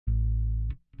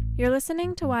You're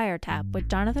listening to Wiretap with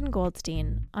Jonathan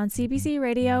Goldstein on CBC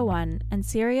Radio 1 and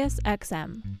Sirius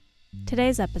XM.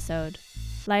 Today's episode,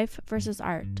 Life versus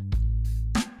Art.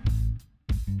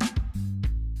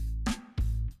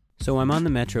 So I'm on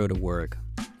the metro to work,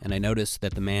 and I notice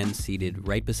that the man seated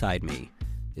right beside me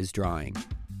is drawing.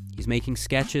 He's making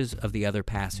sketches of the other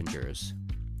passengers.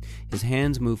 His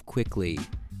hands move quickly,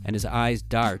 and his eyes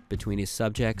dart between his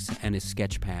subjects and his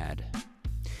sketch pad.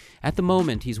 At the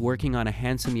moment, he's working on a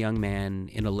handsome young man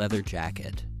in a leather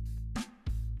jacket.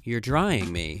 "You're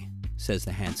drawing me," says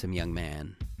the handsome young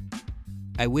man.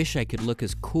 "I wish I could look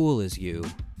as cool as you,"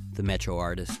 the metro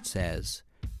artist says,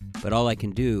 "but all I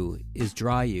can do is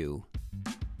draw you."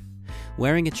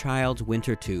 Wearing a child's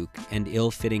winter toque and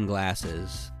ill-fitting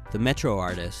glasses, the metro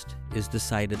artist is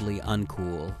decidedly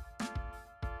uncool.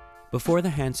 Before the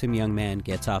handsome young man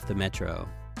gets off the metro,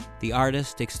 the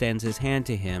artist extends his hand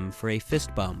to him for a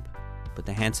fist bump, but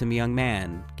the handsome young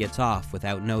man gets off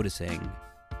without noticing.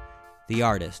 The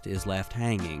artist is left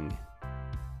hanging.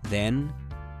 Then,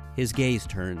 his gaze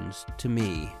turns to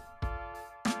me.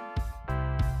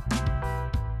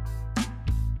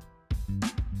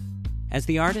 As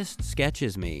the artist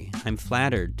sketches me, I'm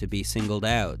flattered to be singled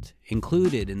out,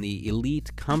 included in the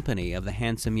elite company of the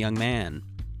handsome young man.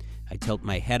 I tilt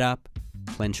my head up,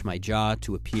 clench my jaw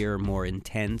to appear more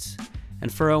intense,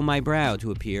 and furrow my brow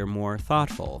to appear more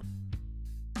thoughtful.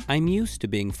 I'm used to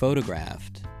being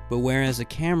photographed, but whereas a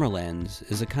camera lens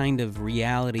is a kind of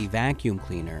reality vacuum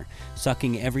cleaner,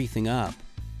 sucking everything up,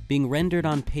 being rendered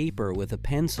on paper with a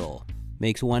pencil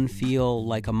makes one feel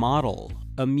like a model,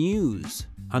 a muse,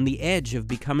 on the edge of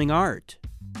becoming art.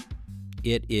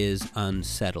 It is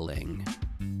unsettling.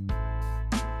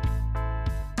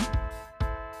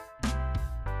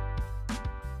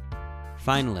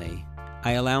 Finally,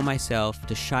 I allow myself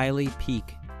to shyly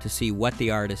peek to see what the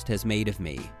artist has made of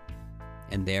me.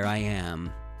 And there I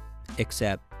am.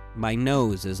 Except my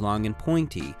nose is long and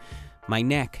pointy, my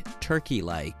neck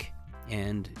turkey-like,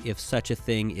 and if such a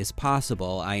thing is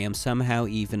possible, I am somehow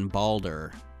even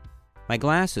balder. My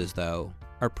glasses, though,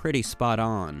 are pretty spot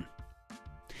on.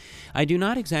 I do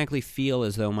not exactly feel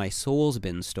as though my soul's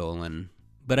been stolen,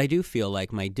 but I do feel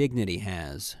like my dignity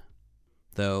has.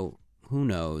 Though, who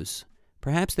knows?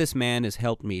 Perhaps this man has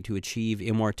helped me to achieve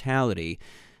immortality,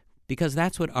 because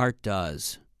that's what art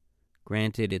does.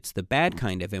 Granted, it's the bad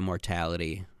kind of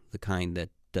immortality, the kind that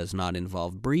does not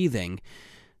involve breathing,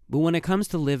 but when it comes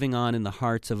to living on in the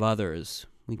hearts of others,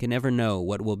 we can never know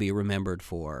what we'll be remembered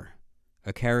for.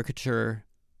 A caricature,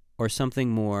 or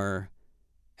something more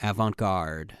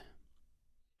avant-garde.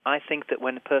 I think that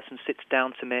when a person sits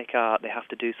down to make art, they have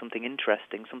to do something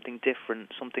interesting, something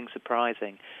different, something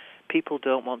surprising. People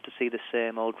don't want to see the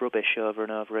same old rubbish over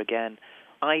and over again.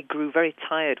 I grew very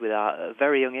tired with art at a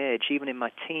very young age. Even in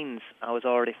my teens, I was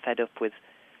already fed up with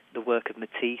the work of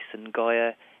Matisse and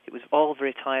Goya. It was all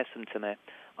very tiresome to me.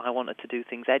 I wanted to do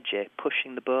things edgy,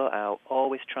 pushing the boat out,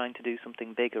 always trying to do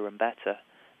something bigger and better.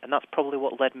 And that's probably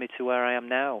what led me to where I am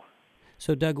now.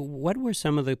 So, Doug, what were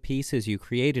some of the pieces you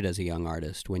created as a young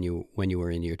artist when you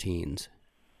were in your teens?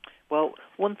 Well,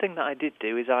 one thing that I did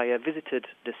do is I visited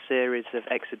the series of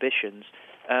exhibitions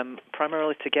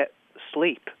primarily to get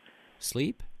sleep.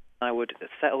 Sleep? I would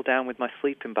settle down with my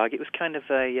sleeping bag. It was kind of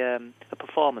a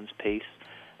performance piece,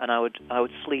 and I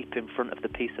would sleep in front of the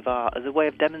piece of art as a way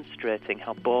of demonstrating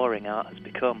how boring art has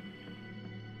become.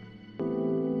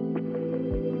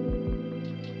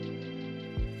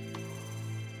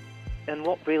 And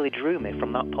what really drew me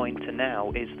from that point to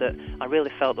now is that I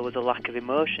really felt there was a lack of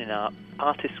emotion in art,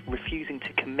 artists refusing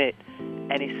to commit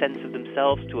any sense of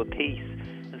themselves to a piece.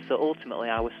 And so ultimately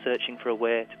I was searching for a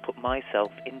way to put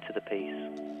myself into the piece.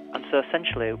 And so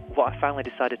essentially what I finally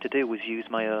decided to do was use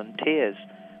my own tears.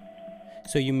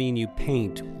 So you mean you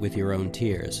paint with your own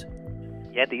tears?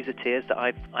 Yeah, these are tears that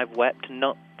I've wept,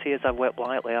 not tears I've wept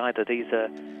lightly either. These are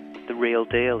the real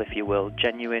deal, if you will,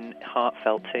 genuine,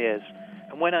 heartfelt tears.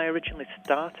 And when I originally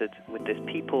started with this,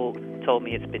 people told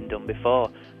me it's been done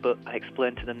before, but I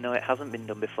explained to them, no, it hasn't been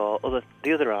done before.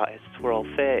 The other artists were all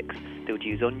fakes. They would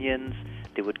use onions,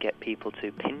 they would get people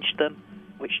to pinch them,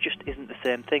 which just isn't the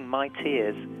same thing. My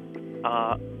tears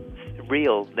are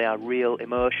real. They are real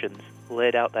emotions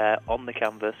laid out there on the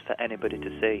canvas for anybody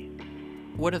to see.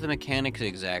 What are the mechanics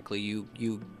exactly? You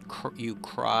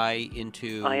cry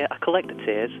into... I collect the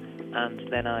tears, and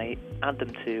then I add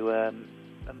them to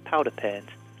powder paint.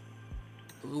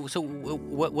 So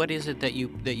what is it that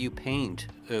you paint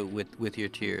with your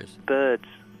tears? Birds.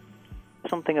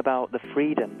 Something about the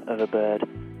freedom of a bird.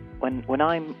 When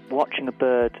I'm watching a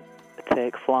bird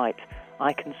take flight,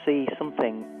 I can see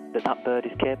something that bird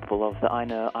is capable of that I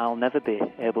know I'll never be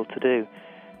able to do.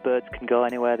 birds can go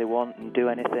anywhere they want and do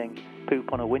anything,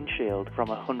 poop on a windshield from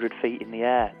 100 feet in the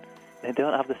air. They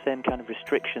don't have the same kind of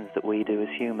restrictions that we do as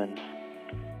humans.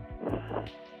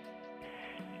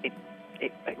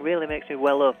 It really makes me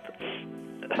well up.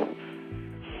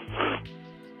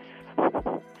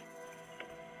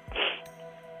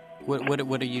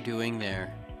 What are you doing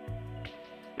there?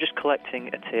 I'm just collecting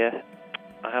a tear.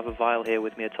 I have a vial here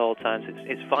with me at all times.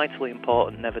 It's vitally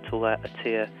important never to let a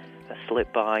tear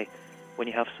slip by when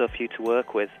you have so few to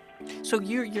work with. So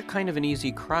you're kind of an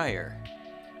easy crier.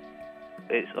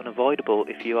 It's unavoidable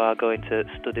if you are going to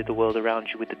study the world around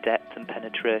you with the depth and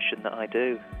penetration that I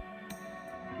do.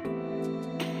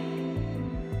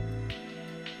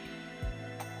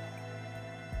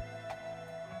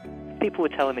 People were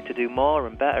telling me to do more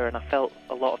and better, and I felt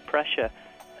a lot of pressure.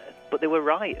 But they were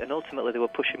right, and ultimately they were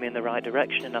pushing me in the right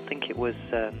direction. And I think it was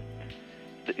the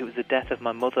death of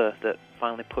my mother that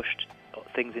finally pushed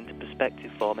things into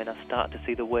perspective for me, and I started to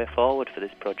see the way forward for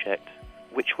this project,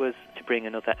 which was to bring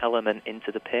another element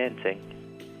into the painting.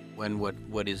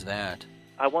 What is that?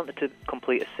 I wanted to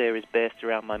complete a series based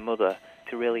around my mother,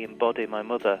 to really embody my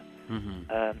mother.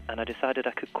 Mm-hmm. And I decided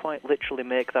I could quite literally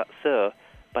make that so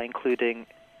by including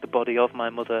the body of my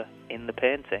mother in the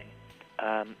painting.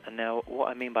 And now what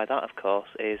I mean by that, of course,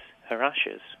 is her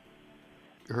ashes.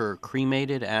 Her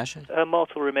cremated ashes? Her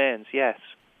mortal remains, yes.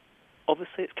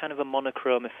 Obviously it's kind of a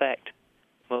monochrome effect,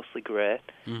 mostly grey,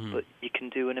 but you can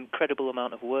do an incredible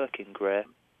amount of work in grey.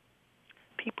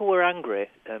 People were angry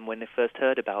when they first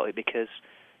heard about it because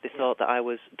they thought that I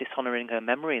was dishonouring her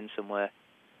memory in some way.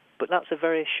 But that's a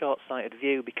very short-sighted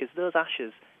view, because those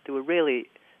ashes, they were really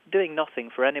doing nothing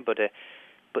for anybody.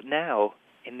 But now,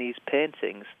 in these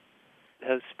paintings,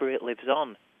 her spirit lives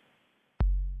on.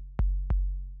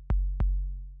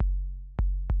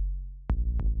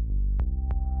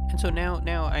 And so now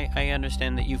I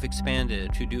understand that you've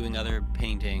expanded to doing other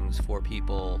paintings for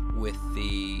people with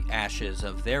the ashes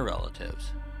of their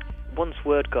relatives. Once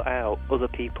word got out, other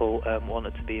people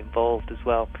wanted to be involved as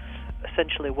well.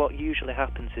 Essentially, what usually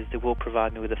happens is they will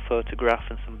provide me with a photograph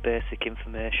and some basic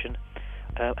information,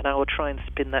 and I will try and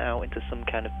spin that out into some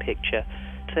kind of picture.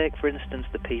 Take, for instance,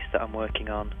 the piece that I'm working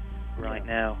on right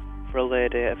now. For a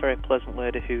lady, a very pleasant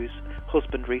lady whose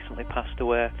husband recently passed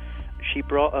away, she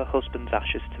brought her husband's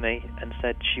ashes to me and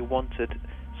said she wanted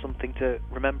something to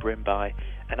remember him by.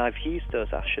 And I've used those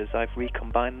ashes, I've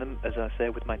recombined them, as I say,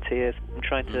 with my tears. I'm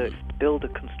trying to build a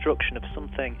construction of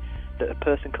something that a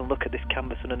person can look at this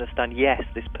canvas and understand, yes,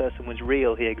 this person was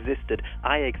real, he existed,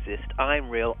 I exist, I'm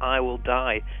real, I will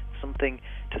die. Something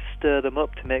to stir them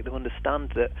up, to make them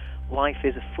understand that life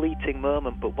is a fleeting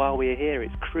moment, but while we're here,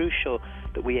 it's crucial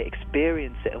that we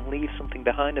experience it and leave something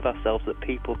behind of ourselves that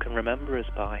people can remember us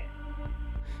by.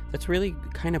 That's really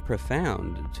kind of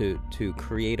profound, to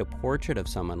create a portrait of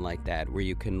someone like that, where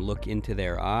you can look into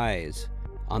their eyes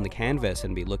on the canvas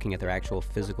and be looking at their actual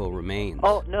physical remains.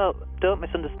 Oh, no, don't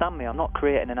misunderstand me. I'm not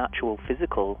creating an actual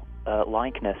physical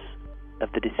likeness of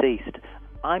the deceased.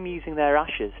 I'm using their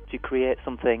ashes to create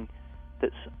something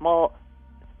that's more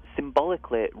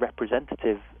symbolically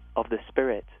representative of the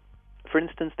spirit. For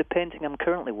instance, the painting I'm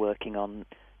currently working on,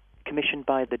 commissioned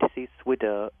by the deceased's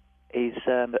widow, is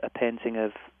a painting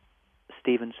of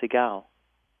Steven Seagal.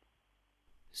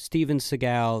 Steven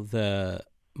Seagal, the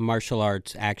martial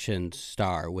arts action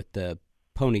star with the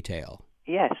ponytail.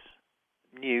 Yes,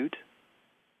 nude,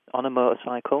 on a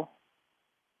motorcycle.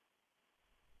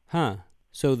 Huh.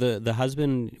 So the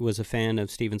husband was a fan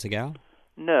of Steven Seagal?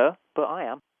 No, but I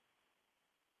am.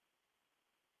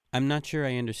 I'm not sure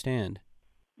I understand.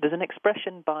 There's an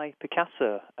expression by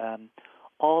Picasso,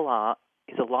 all art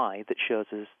is a lie that shows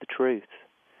us the truth.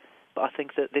 But I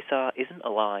think that this art isn't a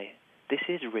lie. This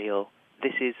is real.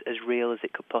 This is as real as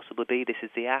it could possibly be. This is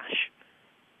the ash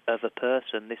of a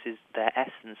person. This is their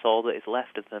essence, all that is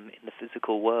left of them in the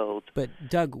physical world. But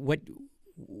Doug,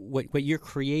 what you're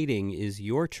creating is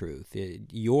your truth,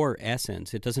 your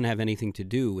essence. It doesn't have anything to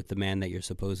do with the man that you're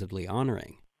supposedly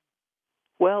honoring.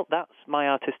 Well, that's my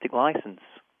artistic license.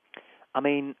 I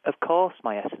mean, of course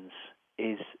my essence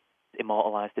is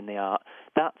immortalized in the art.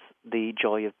 That's the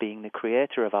joy of being the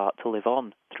creator of art, to live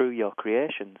on through your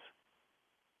creations.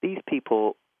 These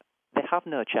people, they have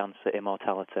no chance at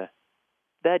immortality.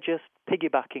 They're just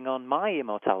piggybacking on my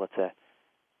immortality,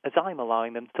 as I'm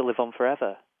allowing them to live on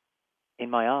forever in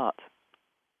my art.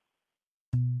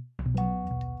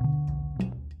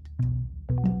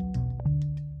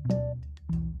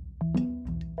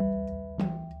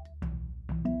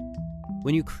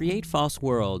 When you create false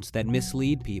worlds that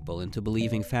mislead people into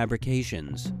believing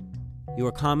fabrications, you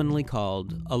are commonly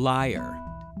called a liar.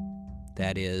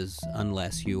 That is,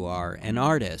 unless you are an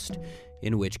artist,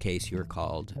 in which case you're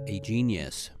called a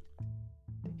genius.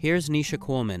 Here's Nisha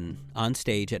Coleman on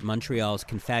stage at Montreal's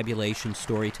Confabulation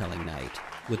Storytelling Night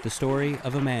with the story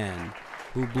of a man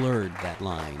who blurred that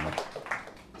line.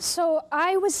 So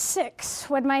I was 6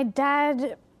 when my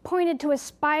dad pointed to a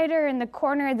spider in the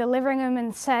corner of the living room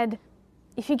and said,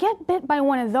 "If you get bit by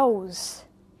one of those,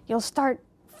 you'll start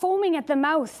foaming at the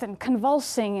mouth and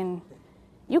convulsing, and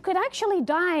you could actually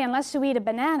die unless you eat a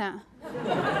banana,"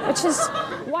 which is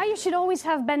why you should always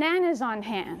have bananas on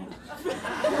hand.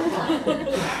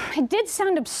 It did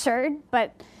sound absurd,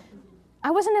 but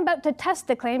I wasn't about to test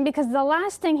the claim because the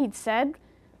last thing he'd said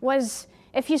was,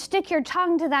 "If you stick your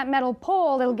tongue to that metal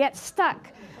pole, it'll get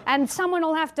stuck, and someone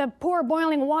will have to pour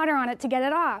boiling water on it to get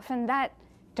it off," and that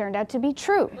turned out to be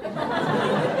true.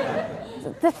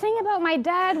 The thing about my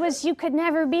dad was you could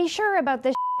never be sure about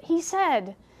the he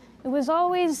said. It was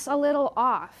always a little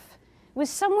off. It was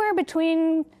somewhere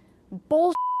between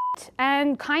bullshit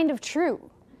and kind of true.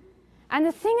 And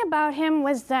the thing about him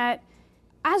was that,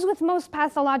 as with most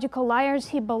pathological liars,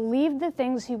 he believed the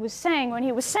things he was saying when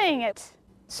he was saying it.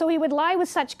 So he would lie with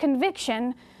such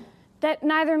conviction that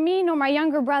neither me nor my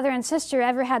younger brother and sister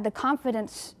ever had the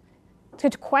confidence to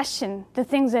question the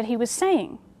things that he was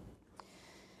saying.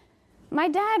 My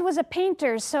dad was a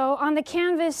painter, so on the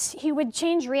canvas, he would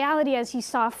change reality as he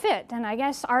saw fit. And I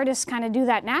guess artists kind of do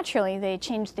that naturally. They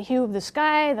change the hue of the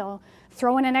sky, they'll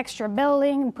throw in an extra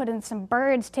building, put in some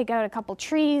birds, take out a couple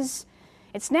trees.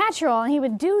 It's natural, and he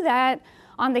would do that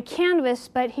on the canvas,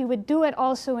 but he would do it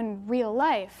also in real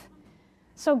life.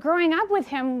 So growing up with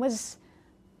him was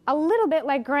a little bit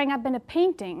like growing up in a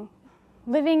painting,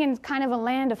 living in kind of a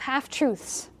land of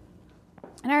half-truths.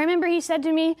 And I remember he said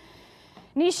to me,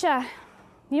 "Nisha,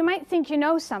 you might think you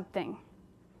know something,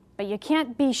 but you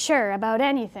can't be sure about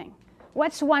anything.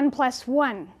 What's 1 +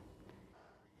 1?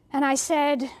 And I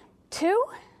said, 2?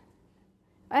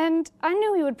 And I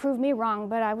knew he would prove me wrong,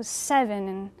 but I was 7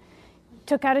 and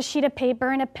took out a sheet of paper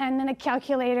and a pen and a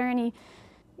calculator, and he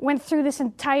went through this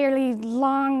entirely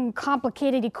long,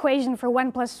 complicated equation for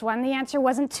 1 + 1. The answer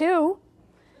wasn't 2.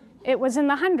 It was in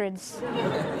the hundreds.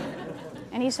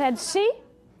 And he said, "See?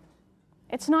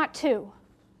 It's not 2.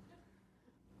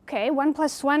 Okay, 1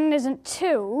 + 1 isn't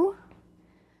 2.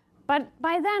 But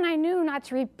by then I knew not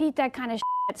to repeat that kind of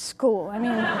shit at school. I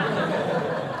mean,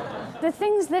 the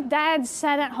things that Dad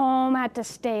said at home had to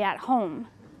stay at home.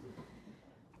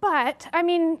 But, I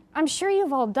mean, I'm sure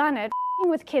you've all done it.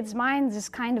 With kids' minds is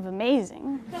kind of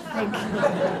amazing. Like,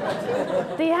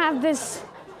 they have this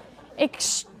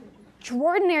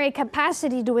extraordinary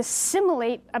capacity to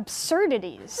assimilate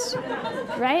absurdities,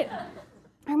 right?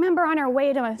 I remember on our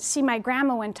way to see my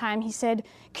grandma one time, he said,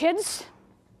 "Kids,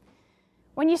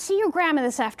 when you see your grandma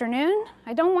this afternoon,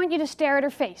 I don't want you to stare at her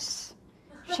face.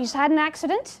 She's had an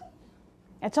accident.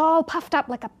 It's all puffed up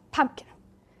like a pumpkin."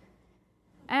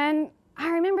 And I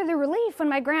remember the relief when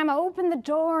my grandma opened the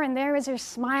door and there was her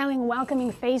smiling,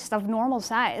 welcoming face of normal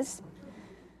size.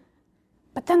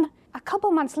 But then a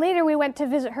couple months later, we went to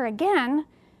visit her again,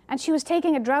 and she was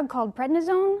taking a drug called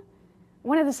prednisone.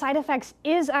 One of the side effects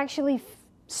is actually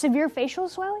severe facial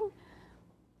swelling,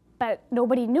 but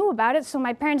nobody knew about it, so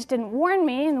my parents didn't warn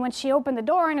me, and when she opened the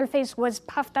door and her face was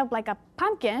puffed up like a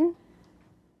pumpkin,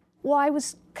 well, I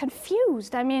was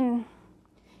confused. I mean,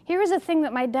 here was a thing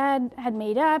that my dad had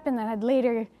made up and that had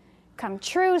later come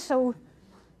true, so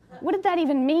what did that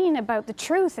even mean about the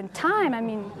truth and time? I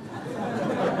mean,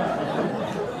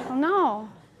 I don't know.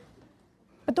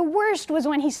 But the worst was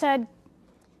when he said,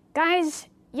 "Guys,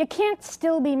 you can't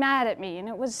still be mad at me." And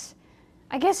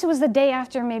I guess it was the day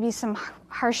after maybe some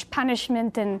harsh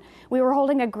punishment and we were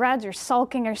holding a grudge or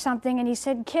sulking or something, and he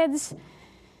said, "Kids,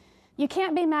 you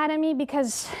can't be mad at me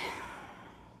because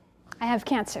I have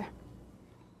cancer.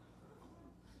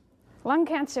 Lung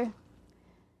cancer.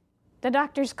 The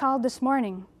doctors called this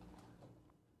morning.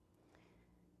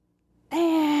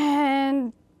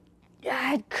 And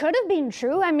it could have been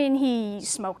true. I mean, he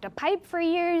smoked a pipe for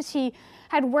years. He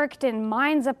had worked in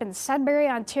mines up in Sudbury,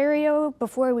 Ontario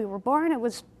before we were born. It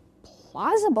was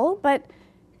plausible, but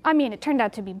I mean, it turned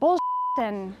out to be bullshit.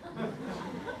 And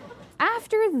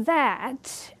after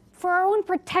that, for our own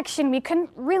protection, we couldn't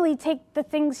really take the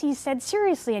things he said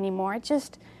seriously anymore. It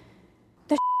just,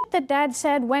 the shit that Dad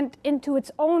said went into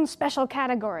its own special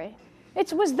category.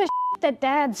 It was the shit that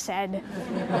Dad said.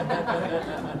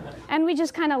 And we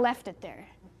just kind of left it there.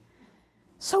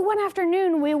 So one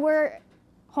afternoon, we were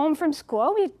home from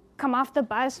school. We'd come off the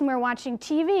bus and we were watching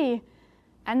TV.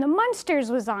 And The Munsters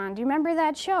was on. Do you remember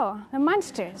that show? The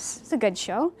Munsters. It's a good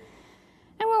show.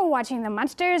 And we were watching The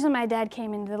Munsters, and my dad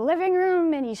came into the living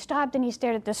room, and he stopped and he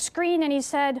stared at the screen, and he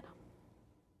said,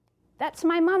 That's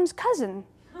my mom's cousin.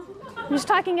 He was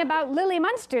talking about Lily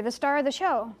Munster, the star of the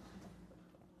show.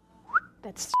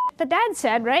 That's the dad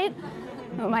said, right?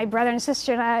 Well, my brother and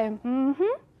sister and I,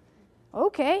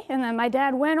 okay. And then my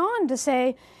dad went on to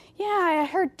say, yeah, I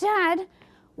heard Dad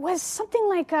was something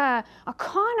like a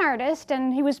con artist,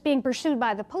 and he was being pursued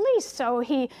by the police, so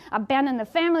he abandoned the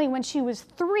family when she was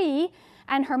 3,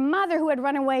 and her mother, who had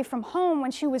run away from home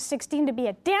when she was 16 to be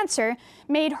a dancer,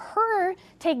 made her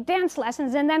take dance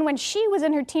lessons, and then when she was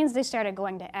in her teens, they started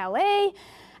going to LA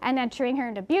and entering her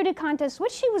into beauty contests,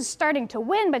 which she was starting to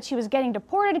win, but she was getting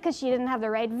deported because she didn't have the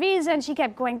right visa, and she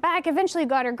kept going back, eventually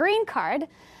got her green card,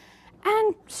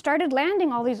 and started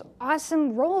landing all these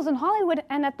awesome roles in Hollywood,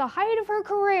 and at the height of her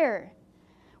career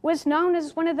was known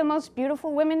as one of the most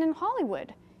beautiful women in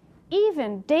Hollywood,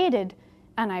 even dated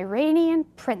an Iranian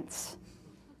prince.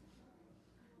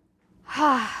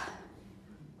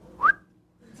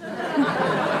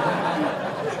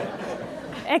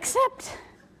 Except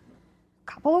a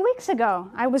couple of weeks ago,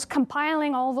 I was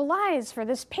compiling all the lies for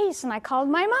this piece, and I called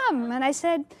my mom, and I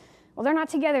said, well, they're not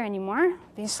together anymore,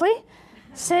 obviously.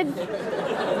 I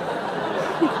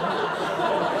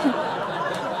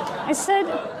said,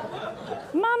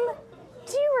 Mom,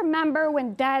 do you remember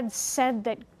when Dad said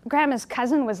that Grandma's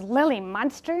cousin was Lily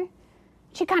Munster?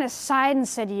 She kind of sighed and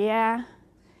said, yeah. I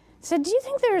said, do you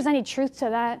think there was any truth to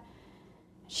that?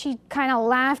 She kind of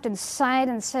laughed and sighed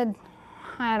and said,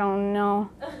 I don't know.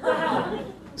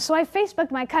 So I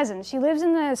Facebooked my cousin. She lives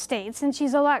in the States, and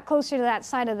she's a lot closer to that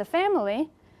side of the family.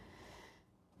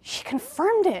 She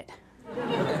confirmed it.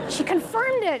 She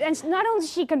confirmed it, and not only did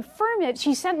she confirm it,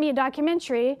 she sent me a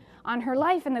documentary on her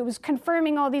life, and it was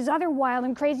confirming all these other wild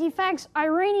and crazy facts,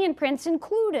 Iranian prince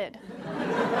included.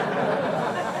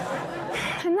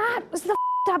 And that was the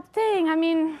up thing. I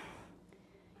mean,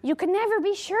 you could never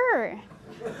be sure.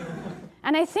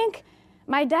 And I think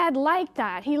my dad liked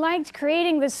that. He liked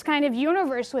creating this kind of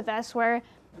universe with us where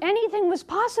anything was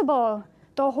possible,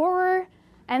 the horror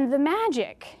and the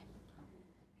magic.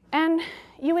 And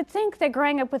you would think that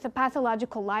growing up with a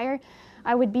pathological liar,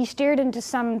 I would be steered into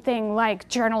something like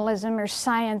journalism or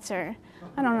science or,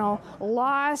 I don't know,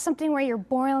 law, something where you're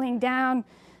boiling down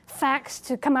facts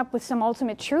to come up with some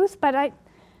ultimate truth, but I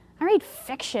read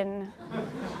fiction.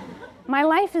 My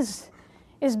life is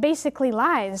basically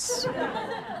lies.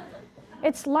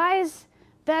 It's lies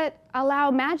that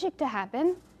allow magic to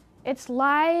happen. It's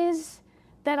lies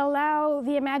that allow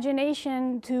the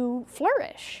imagination to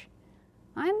flourish.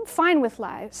 I'm fine with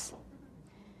lies.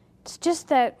 It's just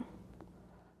that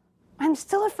I'm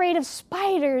still afraid of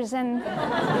spiders, and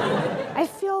I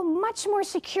feel much more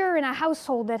secure in a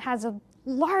household that has a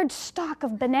large stock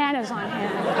of bananas on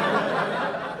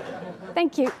hand.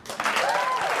 Thank you.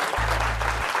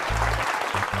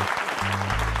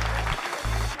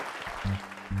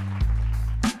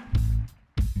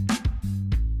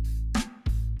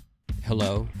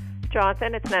 Hello?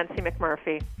 Jonathan, it's Nancy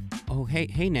McMurphy. Oh,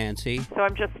 hey, Nancy. So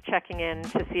I'm just checking in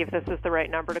to see if this is the right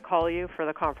number to call you for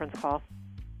the conference call.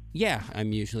 Yeah,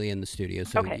 I'm usually in the studio,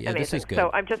 so okay, yeah, amazing. This is good.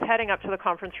 So I'm just heading up to the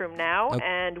conference room now,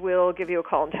 and we'll give you a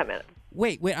call in 10 minutes.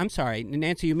 Wait, I'm sorry,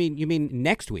 Nancy. You mean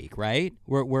next week, right?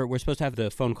 We're supposed to have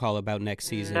the phone call about next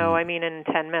season. No, I mean in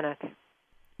 10 minutes.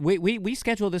 We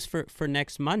scheduled this for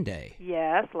next Monday.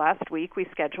 Yes, last week we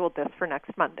scheduled this for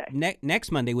next Monday.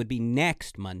 Next Monday would be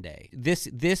next Monday. This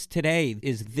today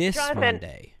is this Jonathan,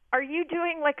 Monday. Are you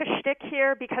doing like a shtick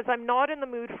here? Because I'm not in the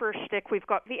mood for a shtick. We've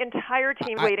got the entire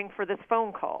team waiting for this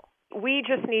phone call. We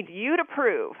just need you to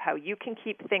prove how you can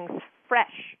keep things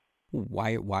fresh.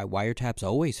 Why Wiretap's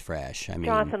always fresh? I mean,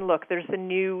 Jonathan, look, there's a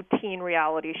new teen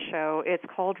reality show. It's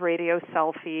called Radio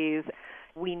Selfies.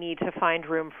 We need to find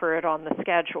room for it on the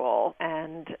schedule,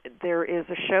 and there is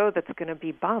a show that's going to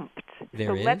be bumped.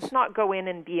 There is? Let's not go in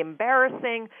and be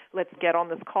embarrassing. Let's get on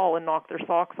this call and knock their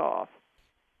socks off.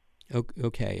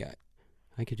 Okay,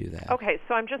 I could do that. Okay,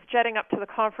 so I'm just jetting up to the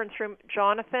conference room.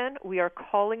 Jonathan, we are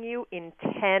calling you in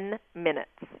 10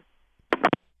 minutes.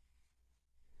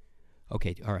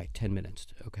 Okay, all right, 10 minutes.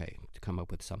 Okay, to come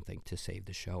up with something to save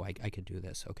the show. I could do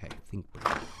this. Okay, think.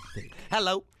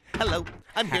 Hello.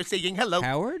 I'm here saying hello.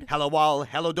 Howard? Hello wall,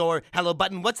 hello door, hello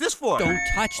button. What's this for? Don't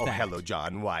touch that. Oh, hello,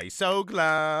 John. Why so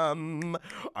glum?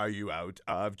 Are you out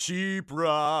of cheap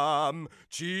rum?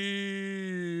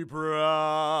 Cheap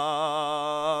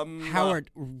rum. Howard,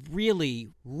 really,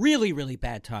 really, really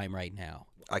bad time right now.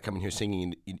 I come in here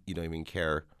singing and you don't even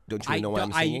care. Don't you know why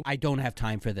I'm singing? I don't have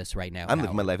time for this right now, I'm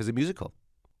living my life as a musical.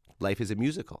 Life is a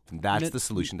musical. And that's the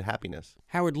solution to happiness.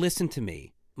 Howard, listen to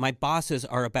me. My bosses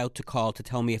are about to call to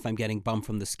tell me if I'm getting bumped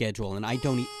from the schedule, and I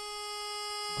don't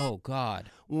Oh,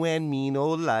 God. When mean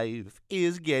old life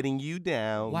is getting you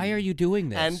down. Why are you doing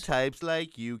this? And types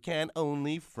like you can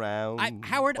only frown.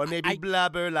 Howard, or maybe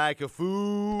blabber like a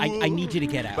fool. I need you to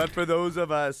get out. But for those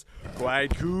of us,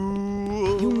 quite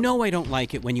cool. You know I don't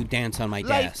like it when you dance on my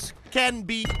Life desk. can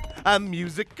be a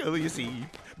musical, you see.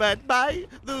 But by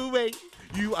the way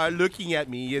you are looking at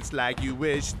me, it's like you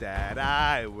wish that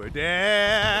I were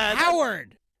dead.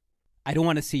 Howard! I don't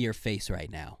want to see your face right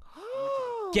now.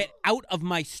 Get out of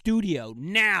my studio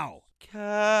now.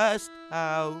 Cast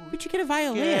out. Where'd you get a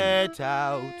violin? Get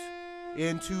out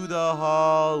into the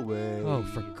hallway. Oh,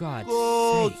 for God's sake.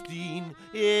 Goldstein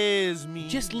is me.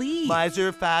 Just leave.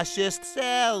 Miser, fascist,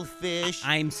 selfish.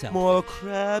 I'm selfish. More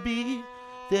crabby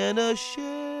than a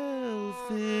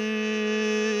shellfish.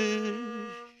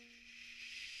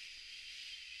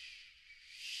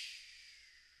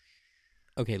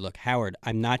 Okay, look, Howard,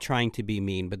 I'm not trying to be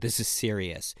mean, but this is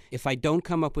serious. If I don't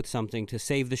come up with something to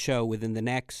save the show within the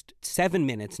next 7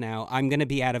 minutes now, I'm going to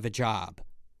be out of a job.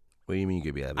 What do you mean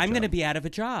you're going to be out of a job? I'm going to be out of a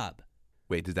job.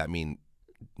 Wait, does that mean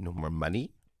no more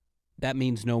money? That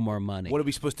means no more money. What are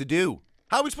we supposed to do?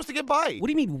 How are we supposed to get by? What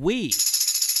do you mean we?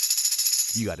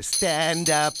 You gotta stand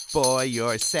up for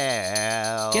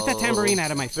yourself. Get that tambourine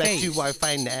out of my Threat face. to our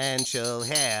financial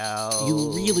health.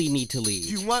 You really need to leave.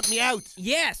 You want me out?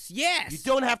 Yes. You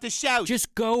don't have to shout.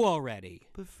 Just go already.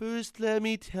 But first, let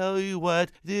me tell you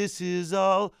what this is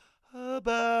all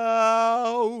about.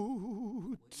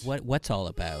 What's all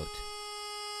about?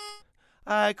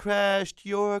 I crashed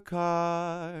your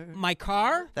car. My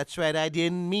car? That's right, I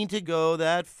didn't mean to go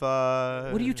that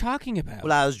far. What are you talking about?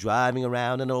 Well, I was driving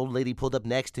around, and an old lady pulled up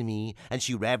next to me, and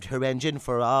she revved her engine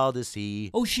for all to see.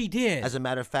 Oh, she did. As a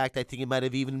matter of fact, I think it might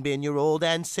have even been your old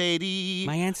Aunt Sadie.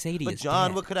 My Aunt Sadie But is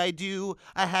John, dead. what could I do?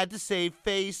 I had to save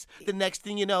face. The next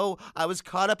thing you know, I was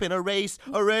caught up in a race.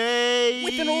 A race!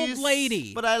 With an old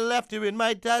lady. But I left her in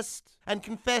my dust, and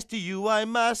confess to you I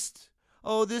must.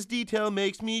 Oh, this detail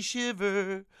makes me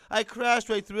shiver. I crashed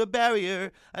right through a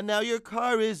barrier, and now your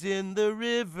car is in the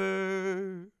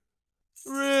river.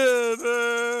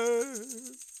 River!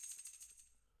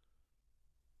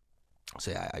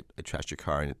 Say, I trashed your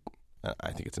car, and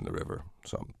I think it's in the river.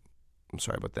 So I'm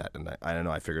sorry about that. And I don't know.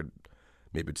 I figured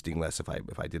maybe it'd sting less if I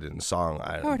did it in song.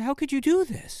 Howard, how could you do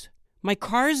this? My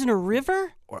car's in a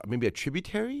river? Or maybe a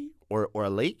tributary or a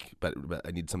lake. But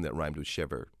I need something that rhymed with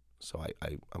shiver. So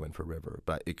I went for river.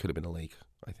 But it could have been a lake,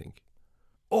 I think.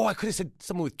 Oh, I could have said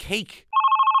something with cake.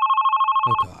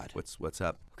 Oh, God. What's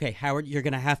up? Okay, Howard, you're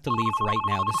going to have to leave right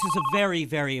now. This is a very,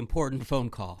 very important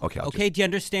phone call. Okay, do you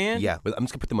understand? Yeah, but I'm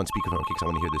just going to put them on speakerphone because I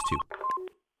want to hear this too.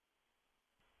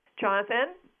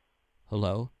 Jonathan?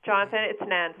 Hello? Jonathan, it's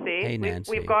Nancy. Hey, Nancy.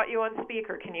 We've got you on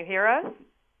speaker. Can you hear us?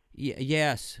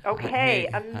 Yes. Okay,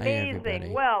 Hi, amazing.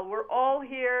 everybody. Well, we're all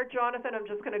here. Jonathan, I'm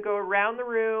just going to go around the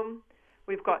room.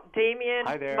 We've got Damien,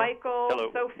 Michael,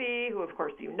 Sophie, who of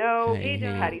course you know, Hey.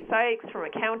 Patty Sykes from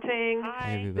accounting,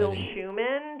 Hi, Bill everybody.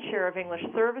 Schumann, Chair of English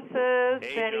Services,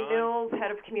 Danny Mills, Head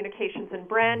of Communications and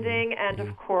Branding, and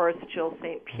of course Jill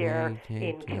St. Pierre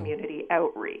in Community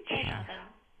Outreach.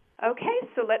 Okay,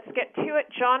 so let's get to it.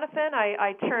 Jonathan,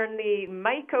 I turn the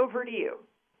mic over to you.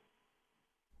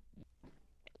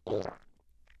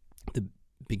 The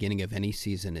beginning of any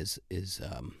season is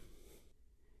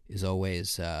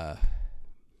always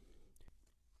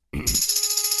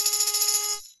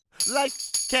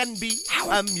Life can be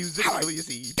a musical, you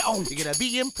see. You're gonna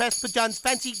be impressed with John's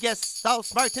fancy guests, all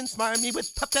smart and smarmy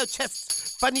with puffed out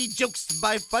chests. Funny jokes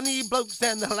by funny blokes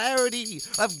and the hilarity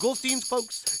of Goldstein's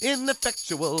folks.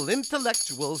 Ineffectual,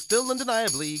 intellectual, still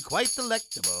undeniably quite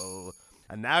delectable.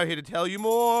 And now here to tell you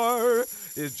more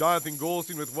is Jonathan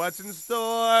Goldstein with What's in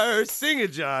Store. Sing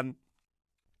it, John.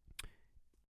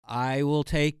 I will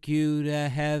take you to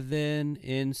heaven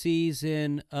in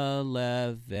season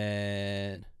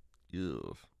 11.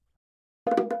 Ew.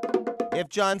 If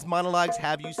John's monologues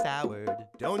have you soured,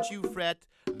 don't you fret,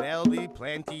 there'll be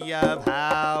plenty of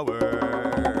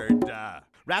Howard.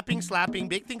 Rapping, slapping,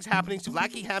 big things happening,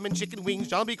 souvlaki, ham, and chicken wings.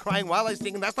 John'll be crying while I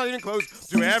sing, and that's not even close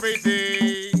to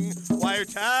everything.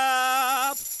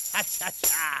 Wiretap!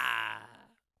 Ha-cha-cha!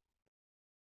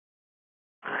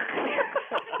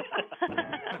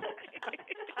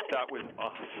 That was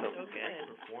awesome. So good.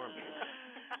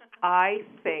 I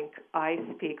think I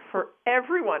speak for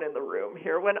everyone in the room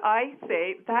here when I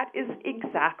say that is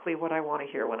exactly what I want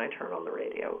to hear when I turn on the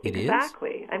radio. It is?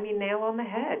 Exactly. I mean, nail on the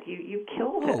head. You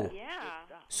killed it. Yeah.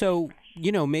 So,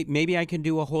 maybe I can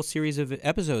do a whole series of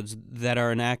episodes that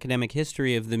are an academic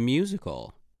history of the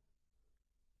musical.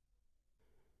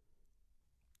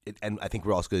 And I think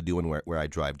we're also going to do one where I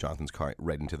drive Jonathan's car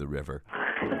right into the river.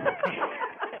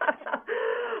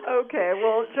 Okay,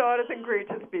 well, Jonathan, great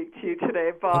to speak to you today.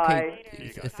 Bye.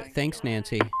 Okay, thanks,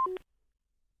 Nancy.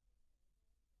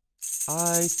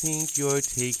 I think you're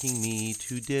taking me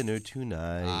to dinner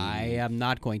tonight. I am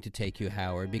not going to take you,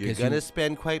 Howard, because you're gonna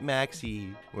spend quite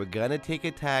maxi. We're gonna take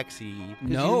a taxi.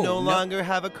 No, you no longer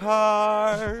have a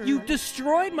car. You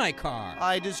destroyed my car.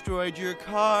 I destroyed your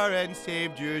car and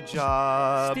saved your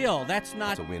job. Still, that's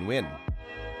not... It's a win-win.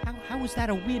 How is that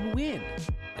a win-win?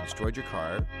 I destroyed your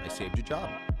car. I saved your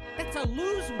job. That's a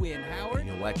lose-win, Howard.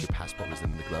 You know what? Your passport was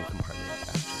in the glove compartment,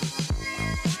 actually.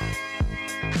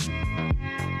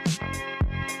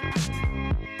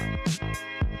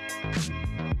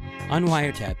 On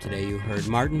Wiretap today, you heard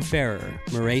Martin Ferrer,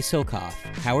 Murray Silkoff,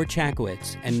 Howard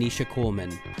Chakowitz, and Nisha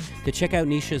Coleman. To check out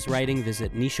Nisha's writing,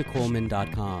 visit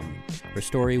nishacoleman.com. Her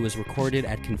story was recorded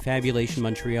at Confabulation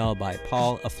Montreal by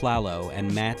Paul Aflalo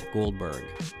and Matt Goldberg.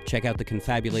 Check out the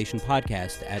Confabulation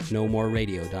podcast at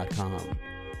nomoreradio.com.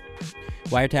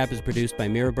 Wiretap is produced by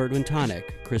Mira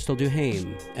Burdwin-Tonic, Crystal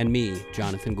Duhame, and me,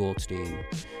 Jonathan Goldstein.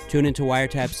 Tune into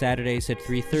Wiretap Saturdays at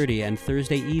 3:30 and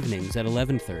Thursday evenings at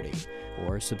 11:30,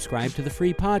 or subscribe to the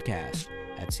free podcast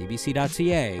at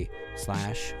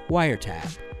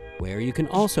cbc.ca/wiretap, where you can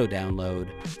also download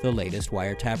the latest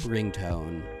Wiretap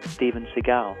ringtone. Steven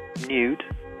Seagal, nude,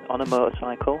 on a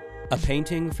motorcycle. A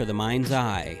painting for the mind's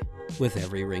eye with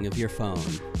every ring of your phone.